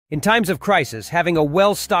In times of crisis, having a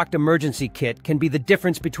well-stocked emergency kit can be the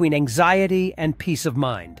difference between anxiety and peace of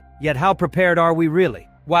mind. Yet how prepared are we really?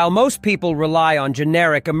 While most people rely on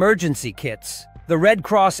generic emergency kits, the Red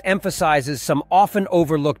Cross emphasizes some often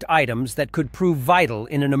overlooked items that could prove vital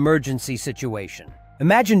in an emergency situation.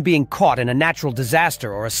 Imagine being caught in a natural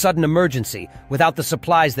disaster or a sudden emergency without the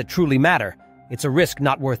supplies that truly matter. It's a risk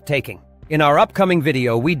not worth taking. In our upcoming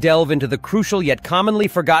video, we delve into the crucial yet commonly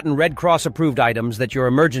forgotten Red Cross-approved items that your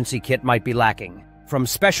emergency kit might be lacking. From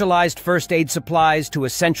specialized first aid supplies to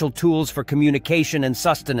essential tools for communication and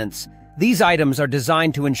sustenance, these items are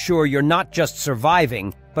designed to ensure you're not just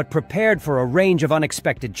surviving, but prepared for a range of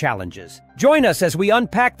unexpected challenges. Join us as we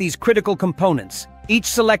unpack these critical components, each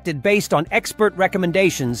selected based on expert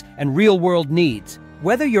recommendations and real-world needs.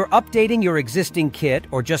 Whether you're updating your existing kit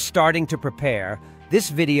or just starting to prepare, this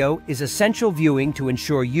video is essential viewing to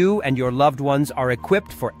ensure you and your loved ones are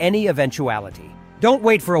equipped for any eventuality. Don't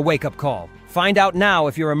wait for a wake-up call. Find out now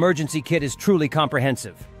if your emergency kit is truly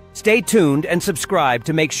comprehensive. Stay tuned and subscribe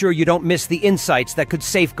to make sure you don't miss the insights that could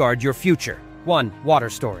safeguard your future. 1. Water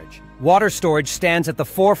storage. Water storage stands at the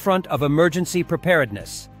forefront of emergency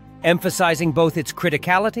preparedness, emphasizing both its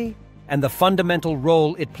criticality and the fundamental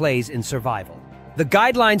role it plays in survival. The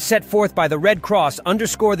guidelines set forth by the Red Cross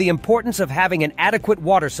underscore the importance of having an adequate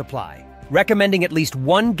water supply, recommending at least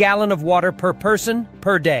 1 gallon of water per person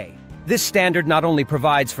per day. This standard not only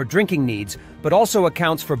provides for drinking needs, but also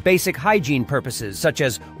accounts for basic hygiene purposes such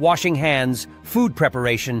as washing hands, food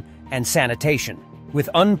preparation, and sanitation. With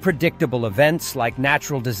unpredictable events like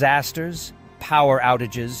natural disasters, power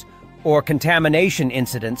outages, or contamination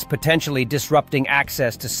incidents potentially disrupting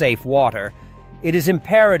access to safe water, it is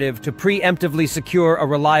imperative to preemptively secure a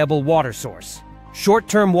reliable water source.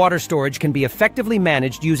 Short-term water storage can be effectively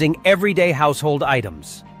managed using everyday household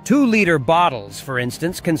items. 2-liter bottles, for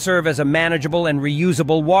instance, can serve as a manageable and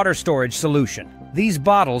reusable water storage solution. These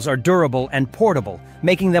bottles are durable and portable,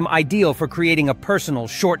 making them ideal for creating a personal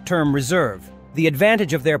short-term reserve. The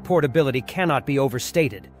advantage of their portability cannot be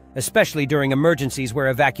overstated, especially during emergencies where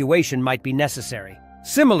evacuation might be necessary.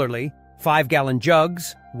 Similarly, 5-gallon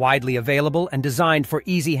jugs, widely available and designed for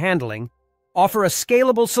easy handling, offer a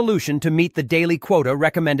scalable solution to meet the daily quota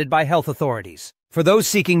recommended by health authorities. For those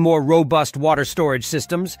seeking more robust water storage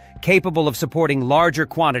systems, capable of supporting larger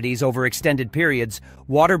quantities over extended periods,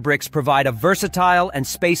 water bricks provide a versatile and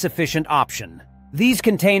space-efficient option. These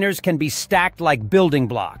containers can be stacked like building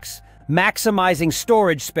blocks, maximizing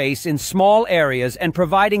storage space in small areas and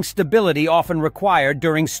providing stability often required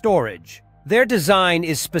during storage. Their design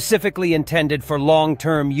is specifically intended for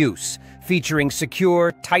long-term use, featuring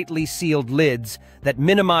secure, tightly sealed lids that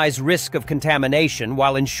minimize risk of contamination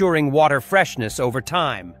while ensuring water freshness over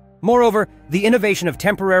time. Moreover, the innovation of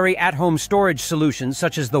temporary at-home storage solutions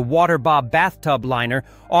such as the WaterBob bathtub liner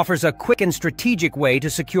offers a quick and strategic way to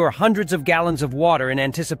secure hundreds of gallons of water in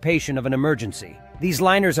anticipation of an emergency. These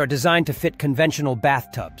liners are designed to fit conventional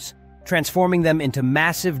bathtubs, transforming them into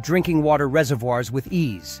massive drinking water reservoirs with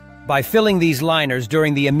ease. By filling these liners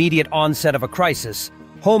during the immediate onset of a crisis,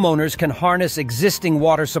 homeowners can harness existing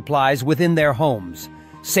water supplies within their homes,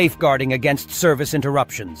 safeguarding against service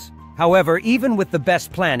interruptions. However, even with the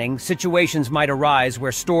best planning, situations might arise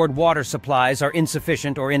where stored water supplies are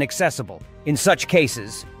insufficient or inaccessible. In such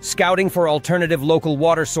cases, scouting for alternative local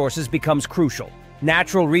water sources becomes crucial.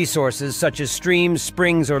 Natural resources such as streams,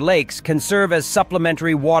 springs, or lakes can serve as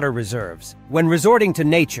supplementary water reserves. When resorting to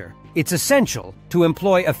nature, it's essential to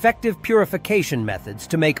employ effective purification methods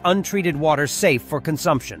to make untreated water safe for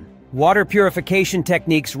consumption. Water purification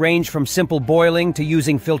techniques range from simple boiling to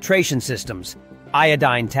using filtration systems,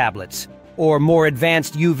 iodine tablets, or more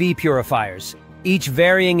advanced UV purifiers, each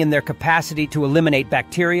varying in their capacity to eliminate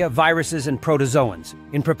bacteria, viruses, and protozoans.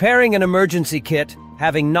 In preparing an emergency kit,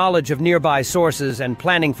 having knowledge of nearby sources and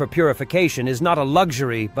planning for purification is not a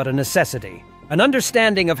luxury but a necessity. An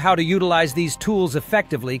understanding of how to utilize these tools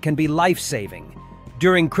effectively can be life-saving.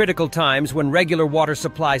 During critical times when regular water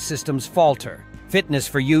supply systems falter, fitness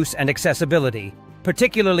for use and accessibility,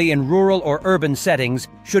 particularly in rural or urban settings,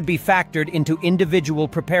 should be factored into individual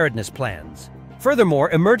preparedness plans. Furthermore,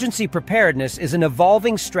 emergency preparedness is an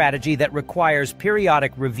evolving strategy that requires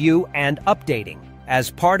periodic review and updating. As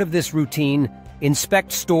part of this routine,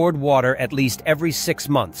 inspect stored water at least every 6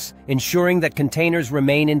 months, ensuring that containers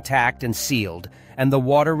remain intact and sealed, and the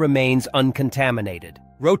water remains uncontaminated.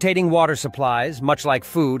 Rotating water supplies, much like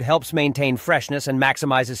food, helps maintain freshness and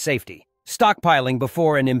maximizes safety. Stockpiling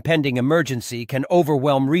before an impending emergency can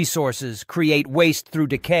overwhelm resources, create waste through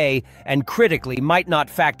decay, and critically might not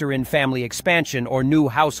factor in family expansion or new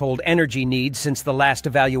household energy needs since the last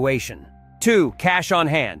evaluation. 2. Cash on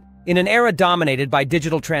hand. In an era dominated by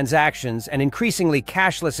digital transactions and increasingly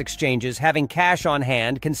cashless exchanges, having cash on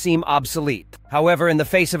hand can seem obsolete. However, in the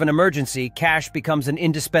face of an emergency, cash becomes an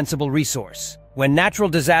indispensable resource. When natural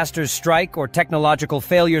disasters strike or technological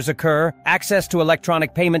failures occur, access to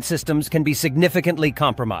electronic payment systems can be significantly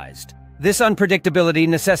compromised. This unpredictability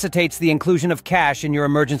necessitates the inclusion of cash in your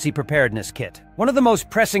emergency preparedness kit. One of the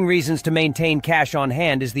most pressing reasons to maintain cash on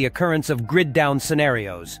hand is the occurrence of grid-down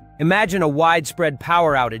scenarios. Imagine a widespread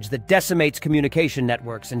power outage that decimates communication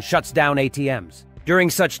networks and shuts down ATMs.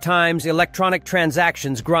 During such times, electronic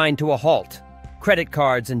transactions grind to a halt. Credit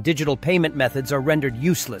cards and digital payment methods are rendered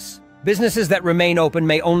useless. Businesses that remain open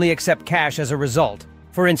may only accept cash as a result.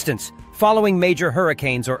 For instance, following major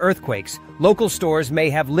hurricanes or earthquakes, local stores may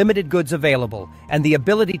have limited goods available, and the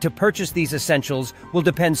ability to purchase these essentials will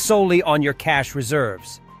depend solely on your cash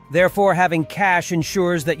reserves. Therefore, having cash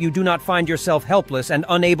ensures that you do not find yourself helpless and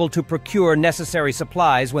unable to procure necessary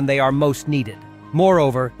supplies when they are most needed.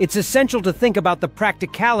 Moreover, it's essential to think about the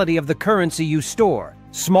practicality of the currency you store.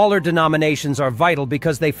 Smaller denominations are vital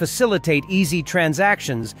because they facilitate easy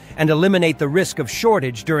transactions and eliminate the risk of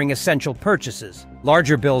shortage during essential purchases.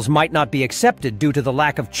 Larger bills might not be accepted due to the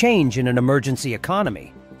lack of change in an emergency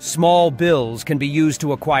economy. Small bills can be used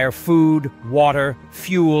to acquire food, water,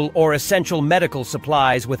 fuel, or essential medical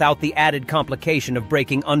supplies without the added complication of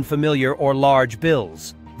breaking unfamiliar or large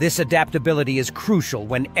bills. This adaptability is crucial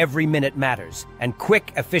when every minute matters, and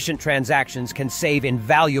quick, efficient transactions can save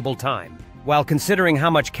invaluable time. While considering how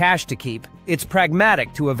much cash to keep, it's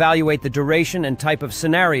pragmatic to evaluate the duration and type of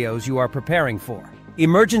scenarios you are preparing for.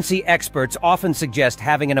 Emergency experts often suggest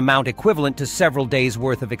having an amount equivalent to several days'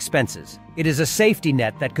 worth of expenses. It is a safety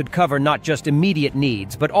net that could cover not just immediate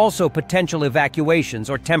needs, but also potential evacuations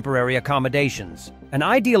or temporary accommodations. An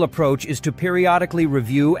ideal approach is to periodically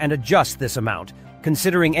review and adjust this amount,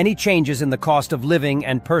 considering any changes in the cost of living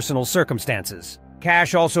and personal circumstances.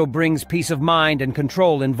 Cash also brings peace of mind and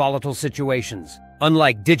control in volatile situations.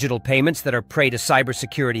 Unlike digital payments that are prey to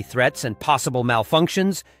cybersecurity threats and possible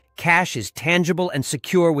malfunctions, cash is tangible and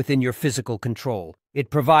secure within your physical control.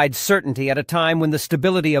 It provides certainty at a time when the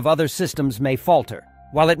stability of other systems may falter.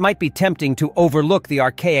 While it might be tempting to overlook the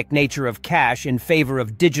archaic nature of cash in favor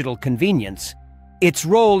of digital convenience, its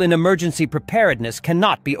role in emergency preparedness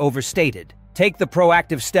cannot be overstated. Take the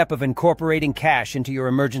proactive step of incorporating cash into your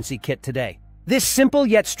emergency kit today. This simple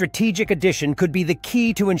yet strategic addition could be the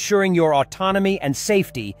key to ensuring your autonomy and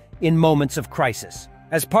safety in moments of crisis.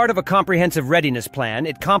 As part of a comprehensive readiness plan,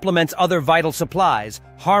 it complements other vital supplies,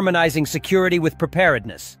 harmonizing security with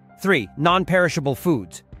preparedness. 3. Non-perishable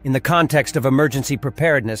foods. In the context of emergency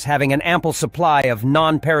preparedness, having an ample supply of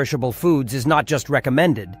non-perishable foods is not just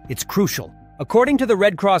recommended, it's crucial. According to the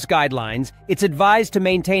Red Cross guidelines, it's advised to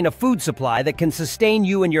maintain a food supply that can sustain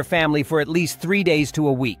you and your family for at least 3 days to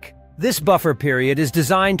a week. This buffer period is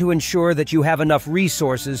designed to ensure that you have enough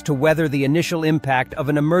resources to weather the initial impact of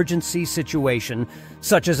an emergency situation,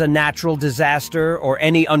 such as a natural disaster or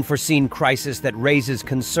any unforeseen crisis that raises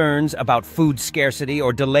concerns about food scarcity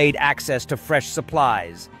or delayed access to fresh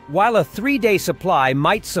supplies. While a 3-day supply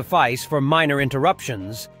might suffice for minor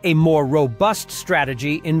interruptions, a more robust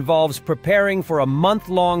strategy involves preparing for a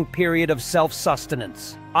month-long period of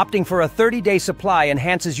self-sustenance. Opting for a 30-day supply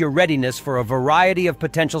enhances your readiness for a variety of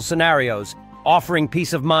potential scenarios, offering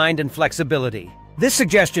peace of mind and flexibility. This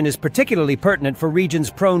suggestion is particularly pertinent for regions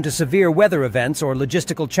prone to severe weather events or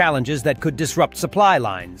logistical challenges that could disrupt supply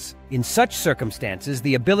lines. In such circumstances,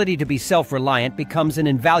 the ability to be self-reliant becomes an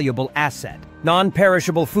invaluable asset.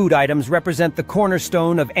 Non-perishable food items represent the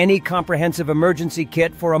cornerstone of any comprehensive emergency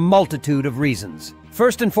kit for a multitude of reasons.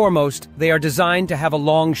 First and foremost, they are designed to have a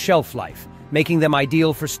long shelf life, making them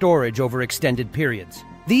ideal for storage over extended periods.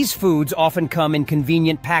 These foods often come in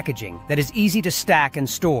convenient packaging that is easy to stack and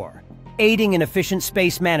store, aiding in efficient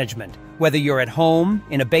space management, whether you're at home,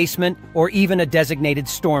 in a basement, or even a designated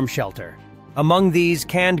storm shelter. Among these,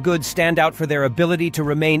 canned goods stand out for their ability to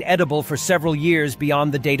remain edible for several years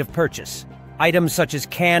beyond the date of purchase. Items such as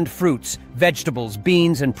canned fruits, vegetables,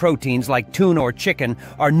 beans, and proteins like tuna or chicken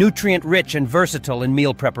are nutrient-rich and versatile in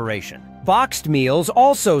meal preparation. Boxed meals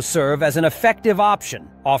also serve as an effective option,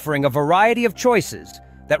 offering a variety of choices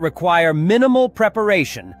that require minimal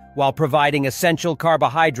preparation while providing essential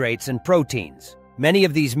carbohydrates and proteins. Many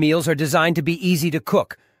of these meals are designed to be easy to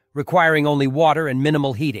cook, requiring only water and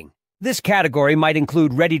minimal heating. This category might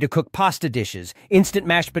include ready-to-cook pasta dishes, instant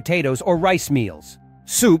mashed potatoes, or rice meals.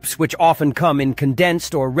 Soups, which often come in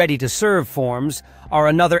condensed or ready-to-serve forms, are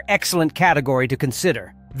another excellent category to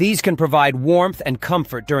consider. These can provide warmth and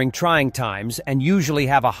comfort during trying times and usually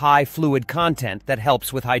have a high fluid content that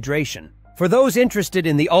helps with hydration. For those interested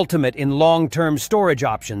in the ultimate in long-term storage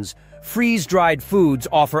options, freeze-dried foods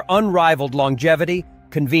offer unrivaled longevity,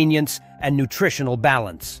 convenience, and nutritional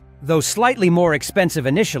balance. Though slightly more expensive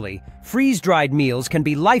initially, freeze-dried meals can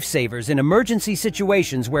be lifesavers in emergency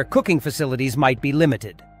situations where cooking facilities might be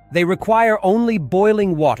limited. They require only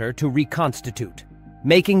boiling water to reconstitute,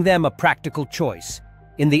 making them a practical choice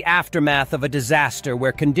in the aftermath of a disaster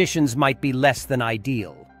where conditions might be less than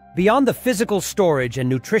ideal. Beyond the physical storage and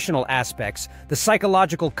nutritional aspects, the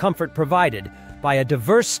psychological comfort provided by a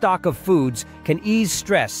diverse stock of foods can ease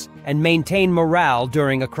stress and maintain morale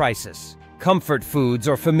during a crisis. Comfort foods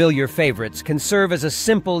or familiar favorites can serve as a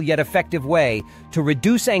simple yet effective way to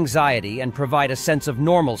reduce anxiety and provide a sense of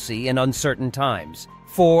normalcy in uncertain times.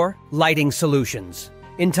 4. Lighting solutions.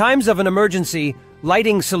 In times of an emergency,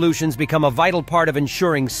 lighting solutions become a vital part of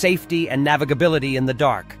ensuring safety and navigability in the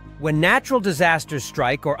dark. When natural disasters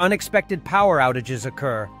strike or unexpected power outages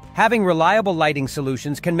occur, having reliable lighting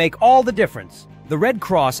solutions can make all the difference. The Red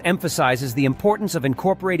Cross emphasizes the importance of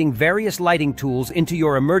incorporating various lighting tools into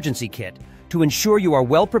your emergency kit to ensure you are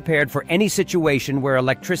well prepared for any situation where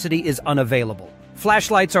electricity is unavailable.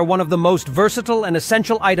 Flashlights are one of the most versatile and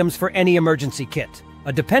essential items for any emergency kit.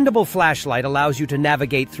 A dependable flashlight allows you to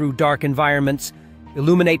navigate through dark environments,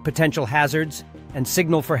 illuminate potential hazards, and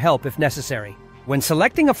signal for help if necessary. When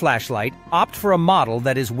selecting a flashlight, opt for a model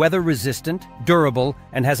that is weather-resistant, durable,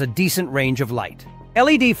 and has a decent range of light.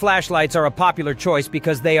 LED flashlights are a popular choice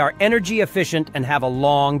because they are energy-efficient and have a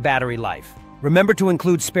long battery life. Remember to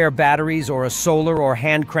include spare batteries or a solar or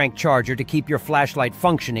hand-crank charger to keep your flashlight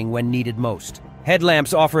functioning when needed most.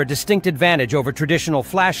 Headlamps offer a distinct advantage over traditional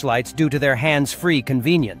flashlights due to their hands-free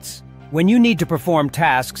convenience. When you need to perform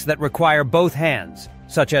tasks that require both hands,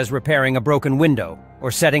 such as repairing a broken window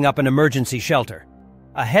or setting up an emergency shelter,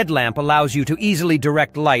 a headlamp allows you to easily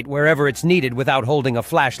direct light wherever it's needed without holding a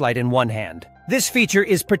flashlight in one hand. This feature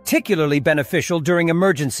is particularly beneficial during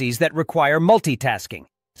emergencies that require multitasking,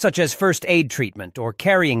 such as first aid treatment or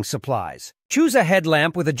carrying supplies. Choose a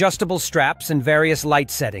headlamp with adjustable straps and various light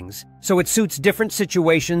settings, so it suits different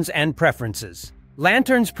situations and preferences.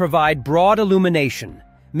 Lanterns provide broad illumination,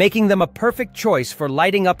 making them a perfect choice for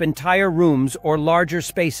lighting up entire rooms or larger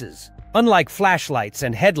spaces. Unlike flashlights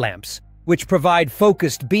and headlamps, which provide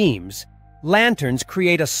focused beams, lanterns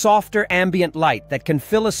create a softer ambient light that can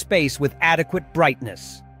fill a space with adequate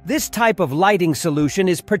brightness. This type of lighting solution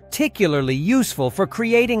is particularly useful for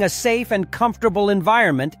creating a safe and comfortable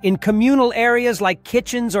environment in communal areas like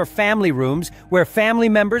kitchens or family rooms where family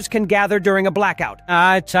members can gather during a blackout.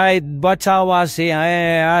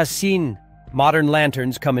 Modern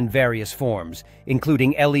lanterns come in various forms,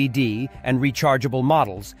 including LED and rechargeable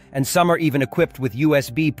models, and some are even equipped with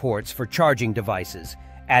USB ports for charging devices,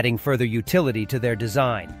 adding further utility to their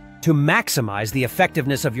design. To maximize the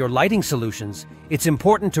effectiveness of your lighting solutions, it's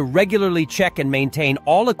important to regularly check and maintain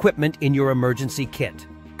all equipment in your emergency kit.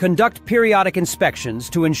 Conduct periodic inspections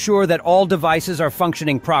to ensure that all devices are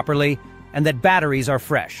functioning properly and that batteries are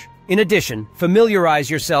fresh. In addition, familiarize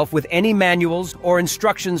yourself with any manuals or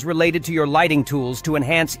instructions related to your lighting tools to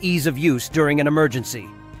enhance ease of use during an emergency.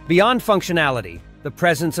 Beyond functionality, the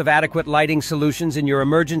presence of adequate lighting solutions in your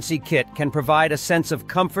emergency kit can provide a sense of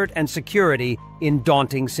comfort and security in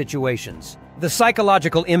daunting situations. The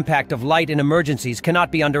psychological impact of light in emergencies cannot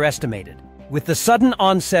be underestimated. With the sudden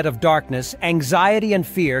onset of darkness, anxiety and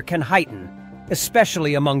fear can heighten,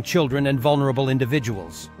 especially among children and vulnerable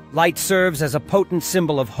individuals. Light serves as a potent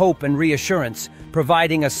symbol of hope and reassurance,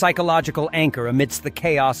 providing a psychological anchor amidst the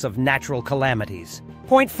chaos of natural calamities.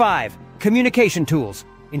 Point 5. Communication tools.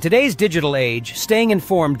 In today's digital age, staying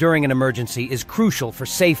informed during an emergency is crucial for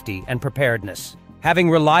safety and preparedness. Having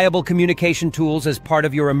reliable communication tools as part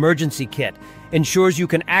of your emergency kit ensures you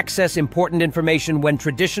can access important information when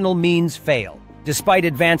traditional means fail. Despite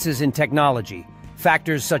advances in technology,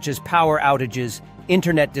 factors such as power outages,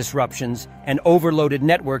 internet disruptions, and overloaded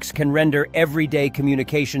networks can render everyday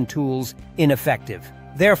communication tools ineffective.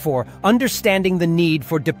 Therefore, understanding the need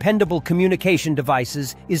for dependable communication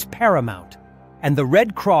devices is paramount, and the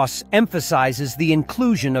Red Cross emphasizes the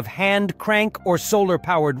inclusion of hand crank or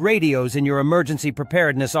solar-powered radios in your emergency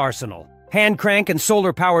preparedness arsenal. Hand crank and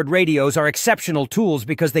solar-powered radios are exceptional tools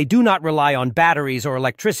because they do not rely on batteries or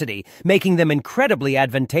electricity, making them incredibly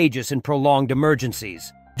advantageous in prolonged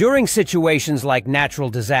emergencies. During situations like natural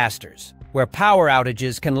disasters, where power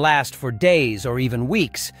outages can last for days or even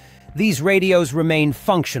weeks, these radios remain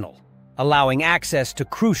functional, allowing access to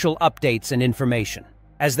crucial updates and information.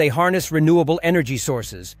 As they harness renewable energy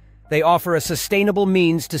sources, they offer a sustainable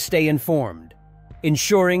means to stay informed,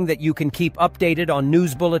 ensuring that you can keep updated on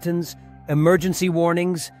news bulletins, emergency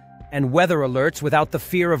warnings, and weather alerts without the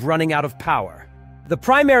fear of running out of power. The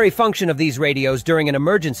primary function of these radios during an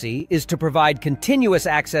emergency is to provide continuous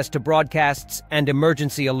access to broadcasts and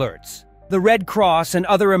emergency alerts. The Red Cross and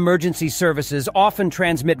other emergency services often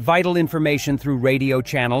transmit vital information through radio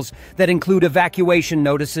channels that include evacuation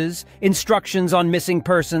notices, instructions on missing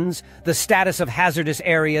persons, the status of hazardous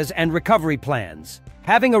areas, and recovery plans.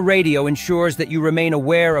 Having a radio ensures that you remain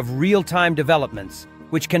aware of real-time developments,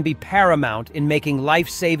 which can be paramount in making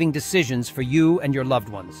life-saving decisions for you and your loved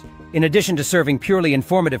ones. In addition to serving purely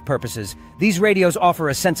informative purposes, these radios offer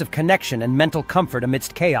a sense of connection and mental comfort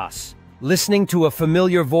amidst chaos. Listening to a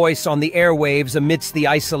familiar voice on the airwaves amidst the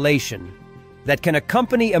isolation that can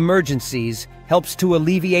accompany emergencies helps to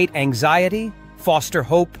alleviate anxiety, foster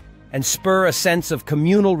hope, and spur a sense of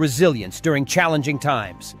communal resilience during challenging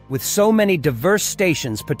times. With so many diverse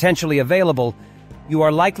stations potentially available, you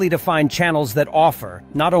are likely to find channels that offer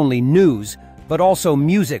not only news, but also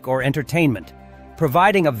music or entertainment,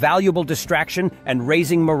 providing a valuable distraction and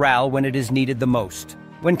raising morale when it is needed the most.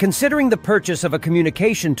 When considering the purchase of a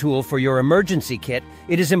communication tool for your emergency kit,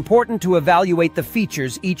 it is important to evaluate the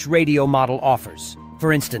features each radio model offers.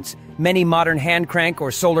 For instance, many modern hand crank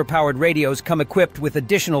or solar-powered radios come equipped with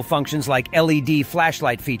additional functions like LED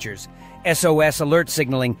flashlight features, SOS alert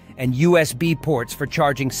signaling, and USB ports for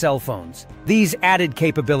charging cell phones. These added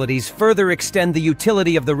capabilities further extend the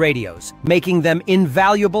utility of the radios, making them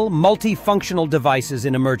invaluable, multifunctional devices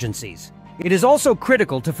in emergencies. It is also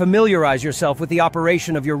critical to familiarize yourself with the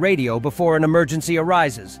operation of your radio before an emergency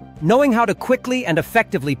arises. Knowing how to quickly and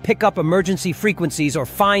effectively pick up emergency frequencies or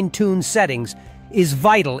fine-tune settings is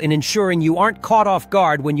vital in ensuring you aren't caught off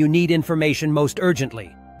guard when you need information most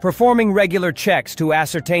urgently. Performing regular checks to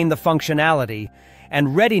ascertain the functionality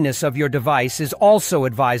and readiness of your device is also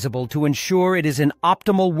advisable to ensure it is in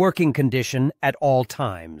optimal working condition at all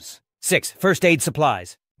times. 6. First aid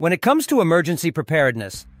supplies. When it comes to emergency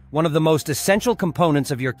preparedness, one of the most essential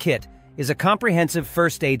components of your kit is a comprehensive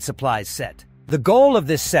first aid supplies set. The goal of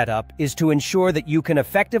this setup is to ensure that you can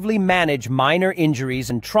effectively manage minor injuries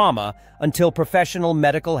and trauma until professional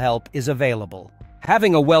medical help is available.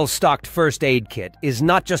 Having a well-stocked first aid kit is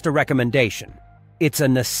not just a recommendation, it's a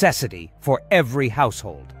necessity for every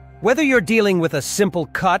household. Whether you're dealing with a simple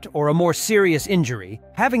cut or a more serious injury,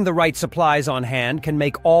 having the right supplies on hand can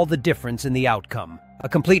make all the difference in the outcome. A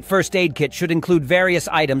complete first aid kit should include various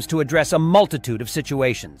items to address a multitude of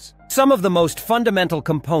situations. Some of the most fundamental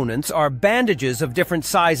components are bandages of different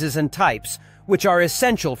sizes and types, which are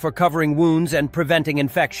essential for covering wounds and preventing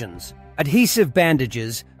infections. Adhesive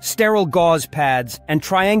bandages, sterile gauze pads, and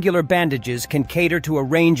triangular bandages can cater to a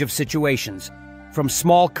range of situations, from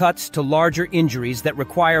small cuts to larger injuries that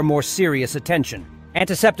require more serious attention.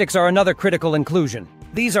 Antiseptics are another critical inclusion.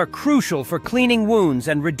 These are crucial for cleaning wounds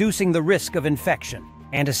and reducing the risk of infection.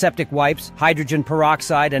 Antiseptic wipes, hydrogen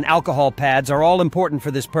peroxide, and alcohol pads are all important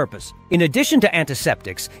for this purpose. In addition to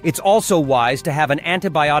antiseptics, it's also wise to have an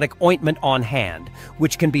antibiotic ointment on hand,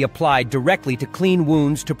 which can be applied directly to clean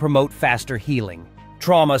wounds to promote faster healing.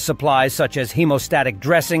 Trauma supplies such as hemostatic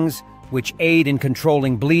dressings, which aid in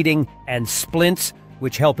controlling bleeding, and splints,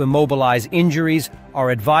 which help immobilize injuries, are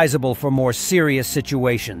advisable for more serious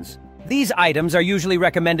situations. These items are usually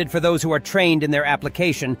recommended for those who are trained in their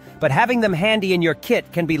application, but having them handy in your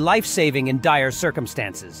kit can be life-saving in dire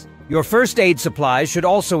circumstances. Your first aid supplies should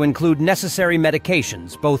also include necessary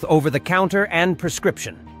medications, both over-the-counter and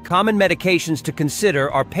prescription. Common medications to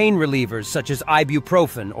consider are pain relievers such as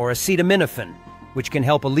ibuprofen or acetaminophen, which can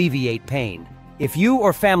help alleviate pain. If you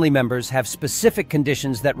or family members have specific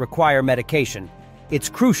conditions that require medication, it's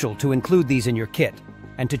crucial to include these in your kit,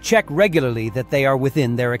 and to check regularly that they are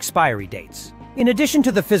within their expiry dates. In addition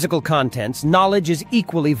to the physical contents, knowledge is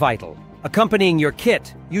equally vital. Accompanying your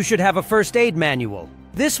kit, you should have a first aid manual.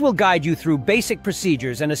 This will guide you through basic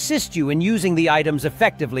procedures and assist you in using the items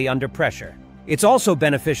effectively under pressure. It's also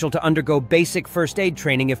beneficial to undergo basic first aid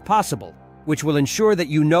training if possible, which will ensure that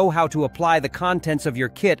you know how to apply the contents of your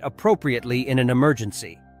kit appropriately in an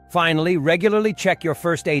emergency. Finally, regularly check your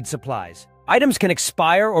first aid supplies. Items can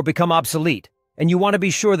expire or become obsolete, and you want to be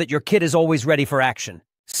sure that your kit is always ready for action.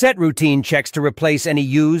 Set routine checks to replace any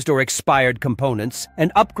used or expired components,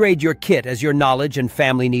 and upgrade your kit as your knowledge and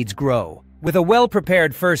family needs grow. With a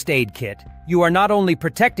well-prepared first aid kit, you are not only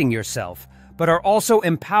protecting yourself, but are also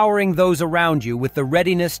empowering those around you with the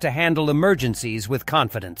readiness to handle emergencies with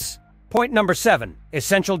confidence. Point number 7,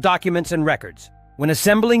 essential documents and records. When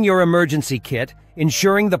assembling your emergency kit,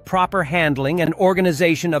 ensuring the proper handling and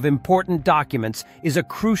organization of important documents is a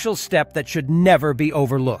crucial step that should never be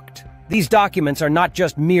overlooked. These documents are not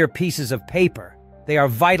just mere pieces of paper. They are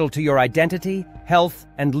vital to your identity, health,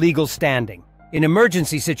 and legal standing. In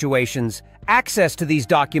emergency situations, access to these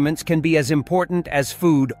documents can be as important as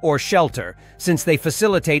food or shelter, since they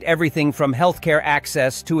facilitate everything from healthcare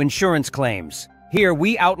access to insurance claims. Here,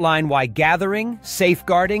 we outline why gathering,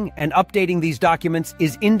 safeguarding, and updating these documents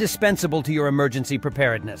is indispensable to your emergency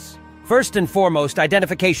preparedness. First and foremost,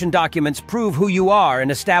 identification documents prove who you are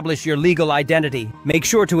and establish your legal identity. Make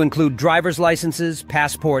sure to include driver's licenses,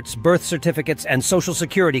 passports, birth certificates, and social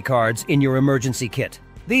security cards in your emergency kit.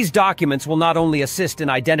 These documents will not only assist in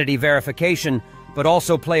identity verification, but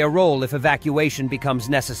also play a role if evacuation becomes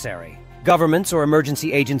necessary. Governments or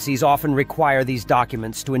emergency agencies often require these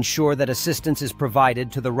documents to ensure that assistance is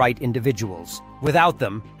provided to the right individuals. Without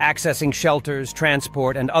them, accessing shelters,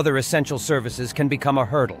 transport, and other essential services can become a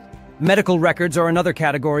hurdle. Medical records are another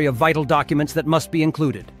category of vital documents that must be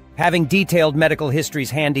included. Having detailed medical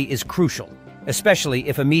histories handy is crucial, especially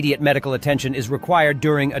if immediate medical attention is required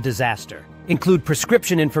during a disaster. Include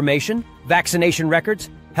prescription information, vaccination records,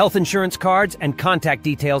 health insurance cards, and contact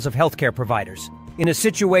details of healthcare providers. In a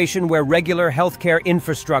situation where regular healthcare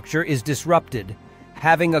infrastructure is disrupted,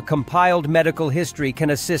 having a compiled medical history can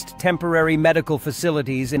assist temporary medical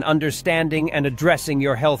facilities in understanding and addressing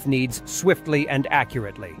your health needs swiftly and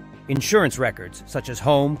accurately. Insurance records, such as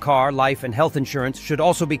home, car, life, and health insurance, should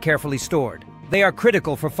also be carefully stored. They are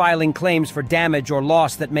critical for filing claims for damage or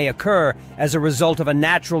loss that may occur as a result of a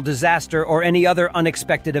natural disaster or any other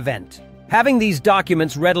unexpected event. Having these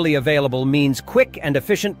documents readily available means quick and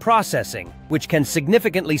efficient processing, which can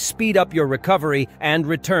significantly speed up your recovery and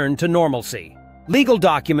return to normalcy. Legal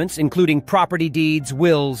documents, including property deeds,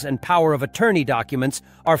 wills, and power of attorney documents,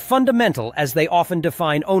 are fundamental as they often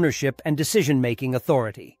define ownership and decision-making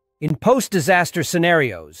authority. In post-disaster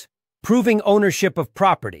scenarios, proving ownership of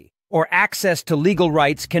property or access to legal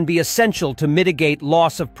rights can be essential to mitigate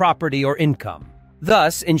loss of property or income.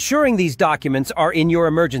 Thus, ensuring these documents are in your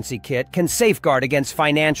emergency kit can safeguard against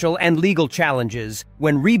financial and legal challenges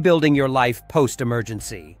when rebuilding your life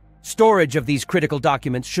post-emergency. Storage of these critical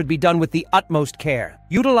documents should be done with the utmost care.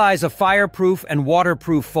 Utilize a fireproof and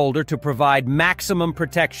waterproof folder to provide maximum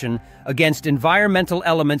protection against environmental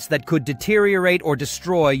elements that could deteriorate or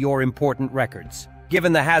destroy your important records.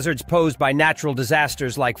 Given the hazards posed by natural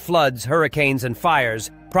disasters like floods, hurricanes, and fires,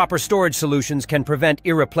 proper storage solutions can prevent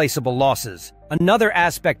irreplaceable losses. Another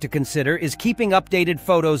aspect to consider is keeping updated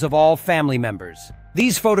photos of all family members.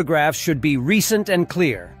 These photographs should be recent and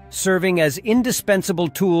clear, serving as indispensable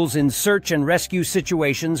tools in search and rescue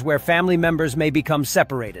situations where family members may become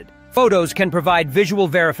separated. Photos can provide visual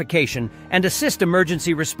verification and assist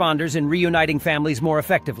emergency responders in reuniting families more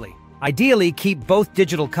effectively. Ideally, keep both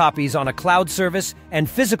digital copies on a cloud service and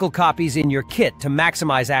physical copies in your kit to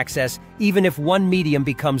maximize access, even if one medium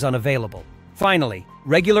becomes unavailable. Finally,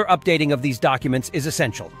 regular updating of these documents is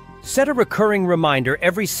essential. Set a recurring reminder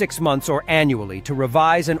every 6 months or annually to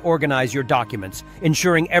revise and organize your documents,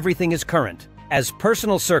 ensuring everything is current. As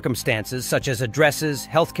personal circumstances such as addresses,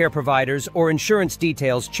 healthcare providers, or insurance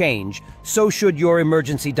details change, so should your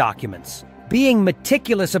emergency documents. Being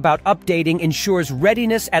meticulous about updating ensures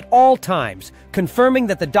readiness at all times, confirming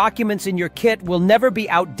that the documents in your kit will never be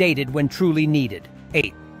outdated when truly needed.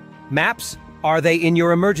 8. Maps? Are they in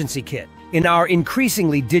your emergency kit? In our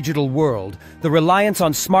increasingly digital world, the reliance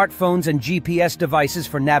on smartphones and GPS devices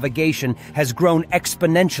for navigation has grown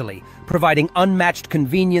exponentially, providing unmatched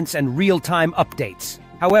convenience and real-time updates.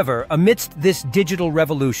 However, amidst this digital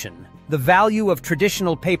revolution, the value of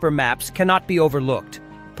traditional paper maps cannot be overlooked,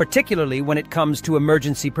 particularly when it comes to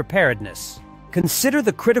emergency preparedness. Consider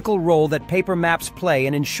the critical role that paper maps play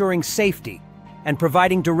in ensuring safety and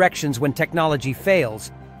providing directions when technology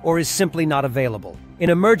fails or is simply not available. In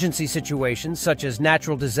emergency situations such as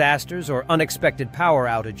natural disasters or unexpected power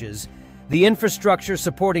outages, the infrastructure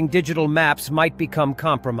supporting digital maps might become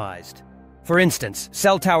compromised. For instance,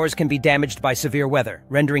 cell towers can be damaged by severe weather,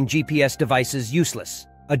 rendering GPS devices useless.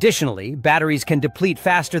 Additionally, batteries can deplete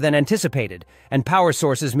faster than anticipated, and power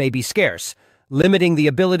sources may be scarce, limiting the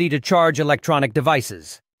ability to charge electronic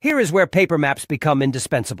devices. Here is where paper maps become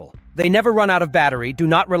indispensable. They never run out of battery, do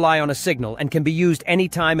not rely on a signal, and can be used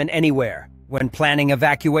anytime and anywhere. When planning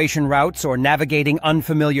evacuation routes or navigating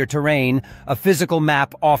unfamiliar terrain, a physical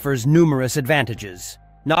map offers numerous advantages.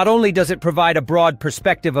 Not only does it provide a broad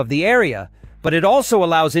perspective of the area, but it also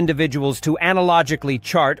allows individuals to analogically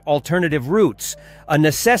chart alternative routes, a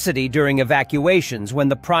necessity during evacuations when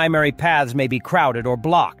the primary paths may be crowded or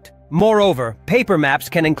blocked. Moreover, paper maps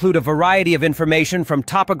can include a variety of information from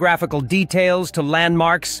topographical details to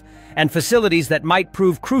landmarks and facilities that might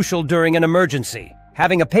prove crucial during an emergency.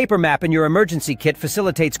 Having a paper map in your emergency kit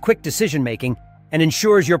facilitates quick decision-making and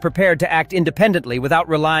ensures you're prepared to act independently without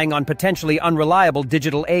relying on potentially unreliable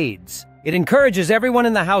digital aids. It encourages everyone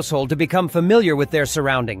in the household to become familiar with their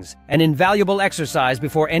surroundings, an invaluable exercise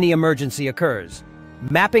before any emergency occurs.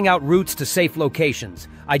 Mapping out routes to safe locations,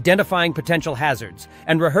 identifying potential hazards,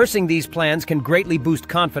 and rehearsing these plans can greatly boost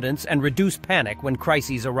confidence and reduce panic when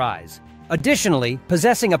crises arise. Additionally,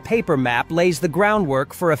 possessing a paper map lays the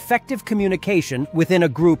groundwork for effective communication within a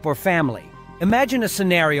group or family. Imagine a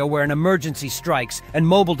scenario where an emergency strikes and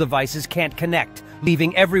mobile devices can't connect,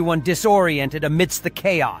 leaving everyone disoriented amidst the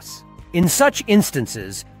chaos. In such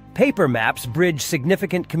instances, paper maps bridge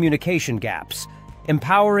significant communication gaps,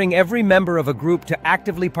 empowering every member of a group to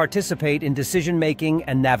actively participate in decision-making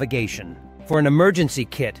and navigation. For an emergency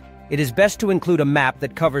kit, it is best to include a map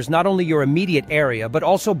that covers not only your immediate area but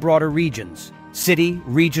also broader regions. City,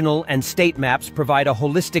 regional, and state maps provide a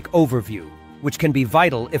holistic overview, which can be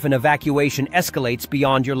vital if an evacuation escalates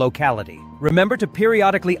beyond your locality. Remember to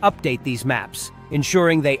periodically update these maps,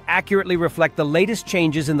 ensuring they accurately reflect the latest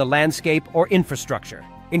changes in the landscape or infrastructure.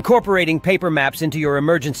 Incorporating paper maps into your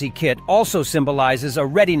emergency kit also symbolizes a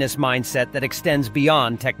readiness mindset that extends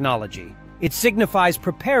beyond technology. It signifies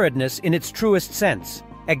preparedness in its truest sense,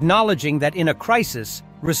 acknowledging that in a crisis,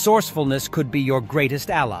 resourcefulness could be your greatest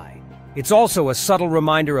ally. It's also a subtle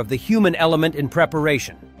reminder of the human element in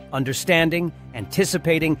preparation, understanding,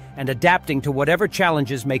 anticipating, and adapting to whatever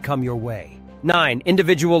challenges may come your way. 9.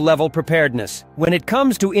 Individual-level preparedness. When it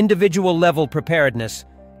comes to individual-level preparedness,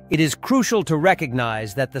 it is crucial to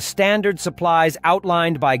recognize that the standard supplies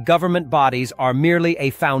outlined by government bodies are merely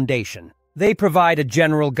a foundation. They provide a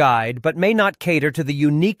general guide, but may not cater to the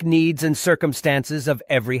unique needs and circumstances of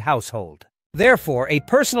every household. Therefore, a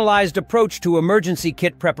personalized approach to emergency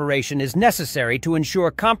kit preparation is necessary to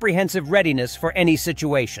ensure comprehensive readiness for any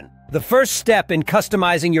situation. The first step in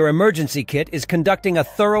customizing your emergency kit is conducting a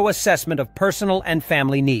thorough assessment of personal and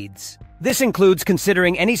family needs. This includes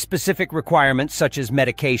considering any specific requirements such as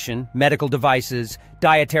medication, medical devices,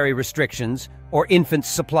 dietary restrictions, or infant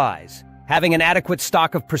supplies. Having an adequate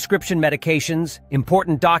stock of prescription medications,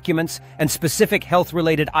 important documents, and specific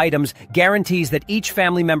health-related items guarantees that each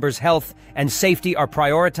family member's health and safety are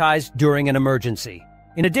prioritized during an emergency.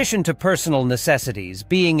 In addition to personal necessities,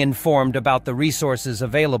 being informed about the resources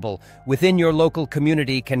available within your local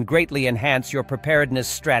community can greatly enhance your preparedness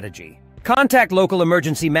strategy. Contact local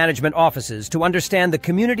emergency management offices to understand the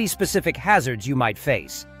community-specific hazards you might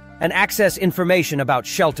face, and access information about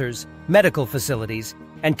shelters, medical facilities,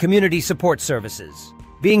 and community support services.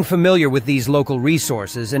 Being familiar with these local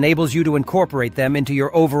resources enables you to incorporate them into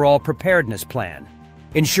your overall preparedness plan,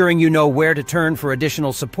 ensuring you know where to turn for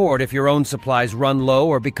additional support if your own supplies run low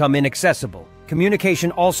or become inaccessible.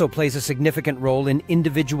 Communication also plays a significant role in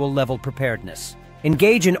individual-level preparedness.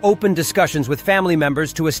 Engage in open discussions with family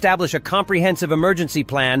members to establish a comprehensive emergency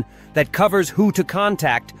plan that covers who to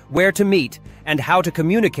contact, where to meet, and how to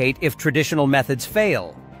communicate if traditional methods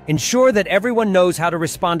fail. Ensure that everyone knows how to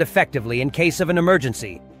respond effectively in case of an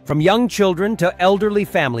emergency, from young children to elderly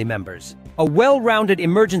family members. A well-rounded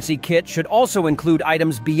emergency kit should also include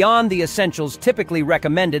items beyond the essentials typically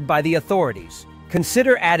recommended by the authorities.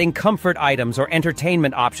 Consider adding comfort items or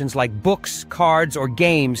entertainment options like books, cards, or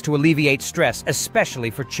games to alleviate stress, especially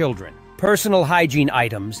for children. Personal hygiene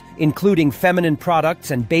items, including feminine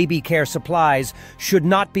products and baby care supplies, should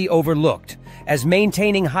not be overlooked, as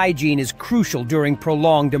maintaining hygiene is crucial during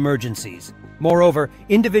prolonged emergencies. Moreover,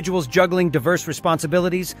 individuals juggling diverse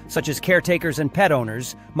responsibilities, such as caretakers and pet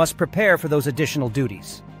owners, must prepare for those additional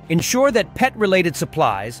duties. Ensure that pet-related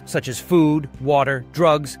supplies, such as food, water,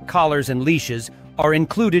 drugs, collars, and leashes, are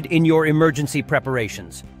included in your emergency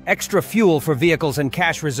preparations. Extra fuel for vehicles and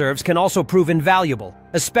cash reserves can also prove invaluable,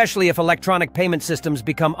 especially if electronic payment systems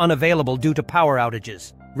become unavailable due to power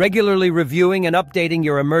outages. Regularly reviewing and updating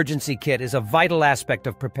your emergency kit is a vital aspect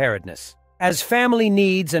of preparedness. As family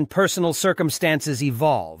needs and personal circumstances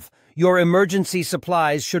evolve, your emergency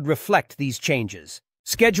supplies should reflect these changes.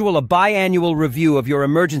 Schedule a biannual review of your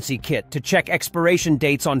emergency kit to check expiration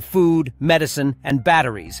dates on food, medicine, and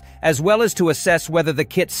batteries, as well as to assess whether the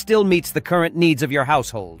kit still meets the current needs of your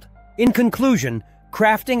household. In conclusion,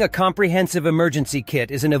 crafting a comprehensive emergency kit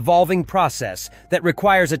is an evolving process that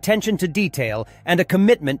requires attention to detail and a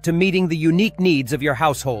commitment to meeting the unique needs of your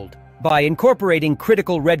household. By incorporating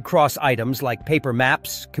critical Red Cross items like paper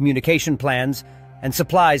maps, communication plans, and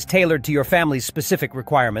supplies tailored to your family's specific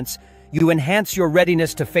requirements, you enhance your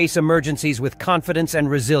readiness to face emergencies with confidence and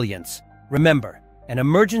resilience. Remember, an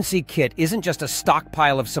emergency kit isn't just a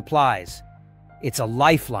stockpile of supplies. It's a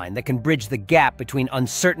lifeline that can bridge the gap between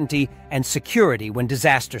uncertainty and security when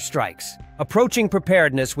disaster strikes. Approaching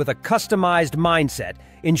preparedness with a customized mindset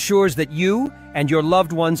ensures that you and your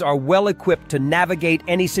loved ones are well equipped to navigate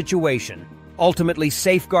any situation, ultimately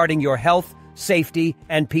safeguarding your health, safety,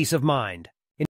 and peace of mind.